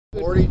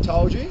Already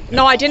told you?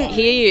 No, I didn't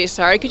hear you,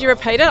 sorry. Could you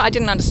repeat it? I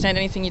didn't understand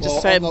anything you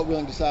just said. I'm not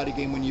willing to say it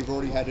again when you've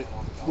already had it.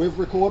 We've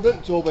recorded it,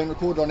 it's all been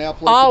recorded on our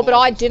police. Oh, but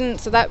I didn't,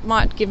 so that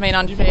might give me an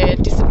unfair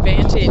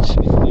disadvantage.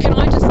 Can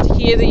I just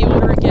hear the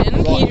order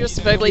again? Can you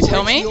just verbally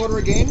tell me? The order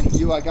again,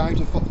 you are going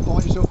to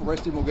find yourself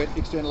arrested and we'll get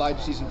external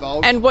agencies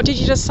involved. And what did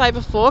you just say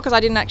before? Because I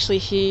didn't actually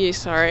hear you,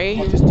 sorry.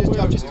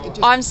 Just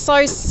I'm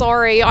so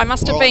sorry. I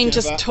must have been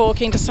just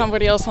talking to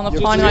somebody else on the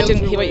phone and I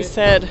didn't hear what you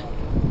said.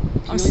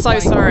 I'm so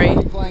sorry. Are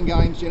you playing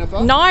games,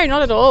 Jennifer? No,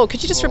 not at all.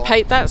 Could you just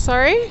repeat that,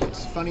 sorry?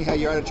 It's funny how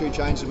your attitude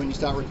changes when you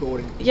start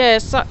recording.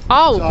 Yes. So,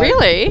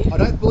 really? I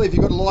don't believe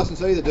you've got a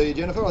licence either, do you,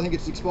 Jennifer? I think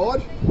it's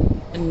expired.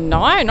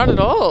 No, not at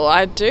all.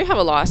 I do have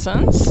a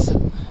licence.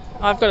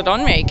 I've got it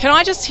on me. Can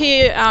I just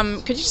hear,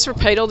 could you just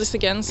repeat all this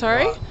again,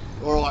 sorry?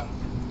 All right.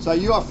 So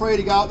you are free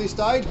to go at this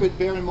stage, but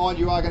bear in mind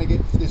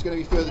there's going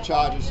to be further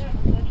charges.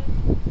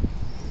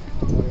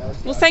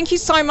 Well, thank you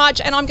so much,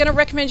 and I'm going to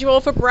recommend you all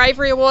for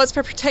Bravery Awards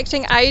for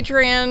protecting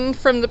Adrian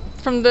from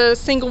the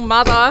single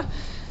mother.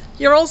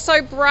 You're all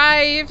so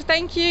brave.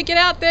 Thank you. Get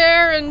out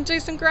there and do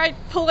some great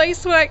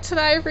police work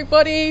today,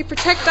 everybody.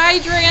 Protect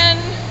Adrian.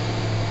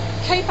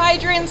 Keep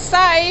Adrian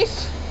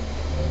safe.